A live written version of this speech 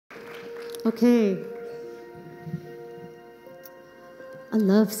Okay. A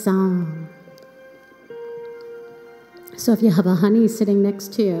love song. So if you have a honey sitting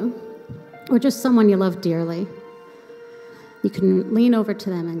next to you, or just someone you love dearly, you can lean over to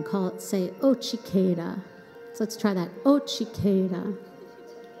them and say, Otsiketa. So let's try that. Otsiketa.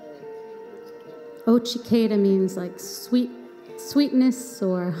 Otsiketa means like sweetness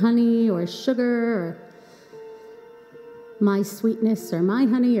or honey or sugar or my sweetness or my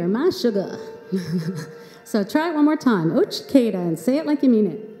honey or my sugar. So try it one more time. Otsiketa, and say it like you mean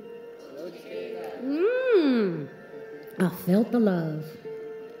it. I felt the love.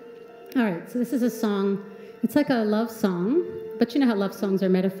 All right, so this is a song. It's like a love song, but you know how love songs are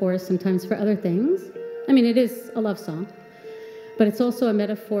metaphors sometimes for other things. I mean, it is a love song, but it's also a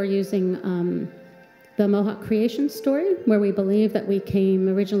metaphor using the Mohawk creation story, where we believe that we came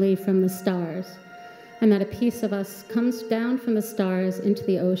originally from the stars, and that a piece of us comes down from the stars into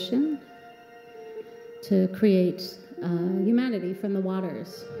the ocean to create humanity from the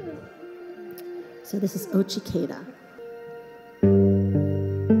waters. So this is Otsiketa.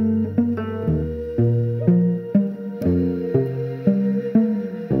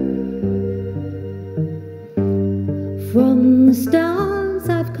 From the stars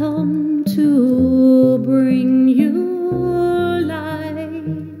I've come to bring you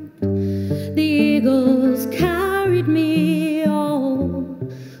light. The eagles carried me all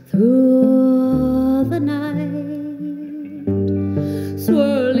through the night.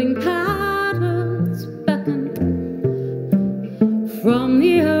 Swirling patterns beckon from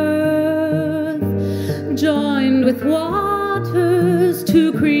the earth, joined with waters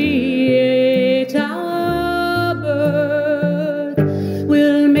to create our birth.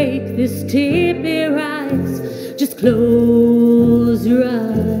 We'll make this teepee rise, just close your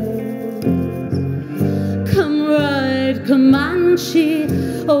eyes. Come ride Comanche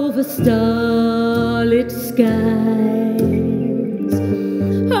over starlit skies.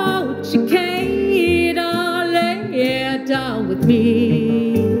 Otsiketa, lay it down with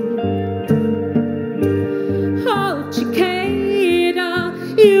me. Otsiketa,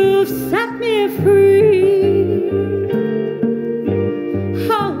 you've set me free.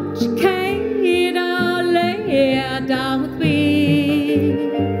 Otsiketa, lay it down with me.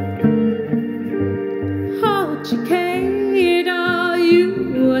 Otsiketa, you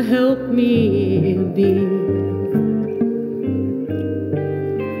help me be.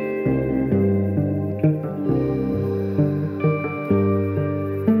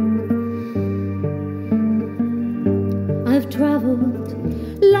 I've traveled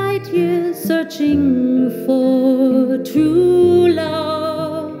light years searching for true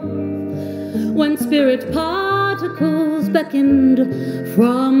love. When spirit particles beckoned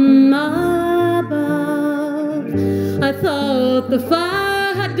from above, I thought the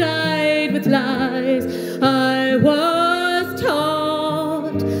fire had died with lies I was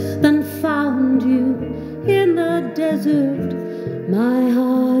taught, then found you in the desert, my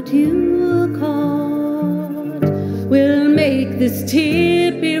heart you caught. We'll make this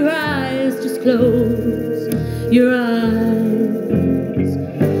teepee rise, just close your eyes.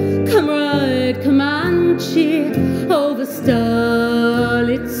 Come ride Comanche over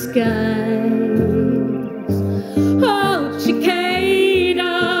starlit skies.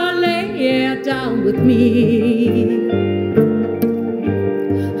 Otsiketa, lay it down with me.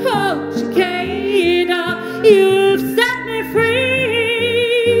 Otsiketa, you've set me free.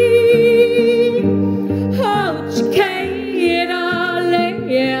 Otsiketa, lay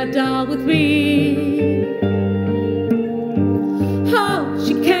it down with me.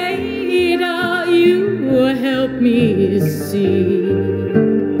 Otsiketa, you help me see.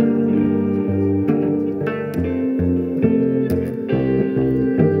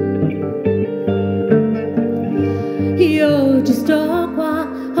 Yo just okwa,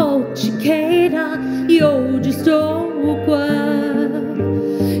 Otsiketa, yo just okwa.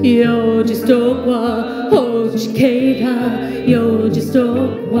 Yo just okwa, Otsiketa, yo just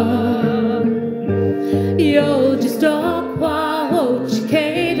okwa. Yo just okwa,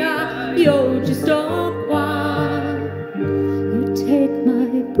 Otsiketa, yo just okwa. You take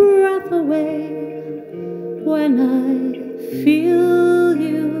my breath away when I feel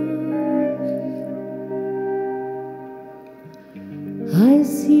you. I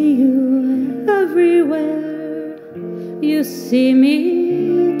see you everywhere, you see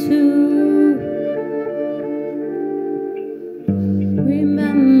me too.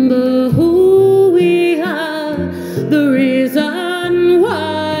 Remember who we are, the reason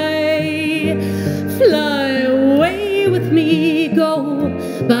why. Fly away with me, go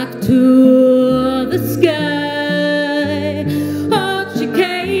back to the sky.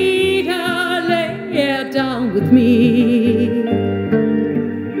 Otsiketa, with me.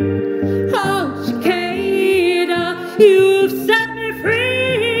 Otsiketa, you've set me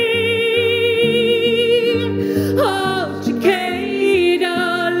free. Otsiketa,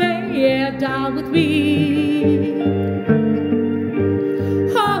 lay it down with me.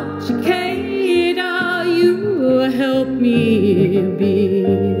 Otsiketa, you help me be.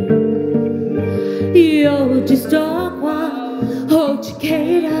 You're just all wild.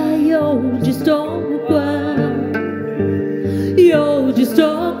 Otsiketa, you're just all wild. You're just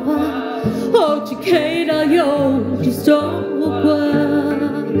all wild. Otsiketa, you're just all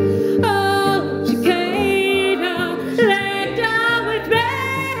wild. Otsiketa, lay down with me.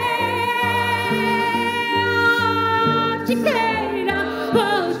 Otsiketa,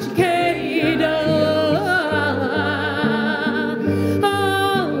 Otsiketa,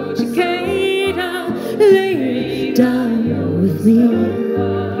 Otsiketa, lay down with me.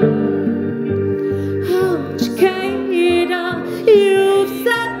 Otsiketa, you've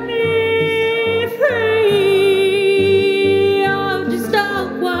set me free. Oh, just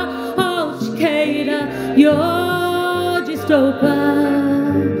oh, wow. Otsiketa, you're just oh,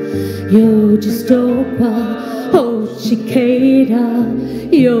 wow. You're just oh, wow. Otsiketa,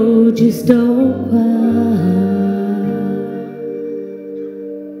 you're just oh, wow.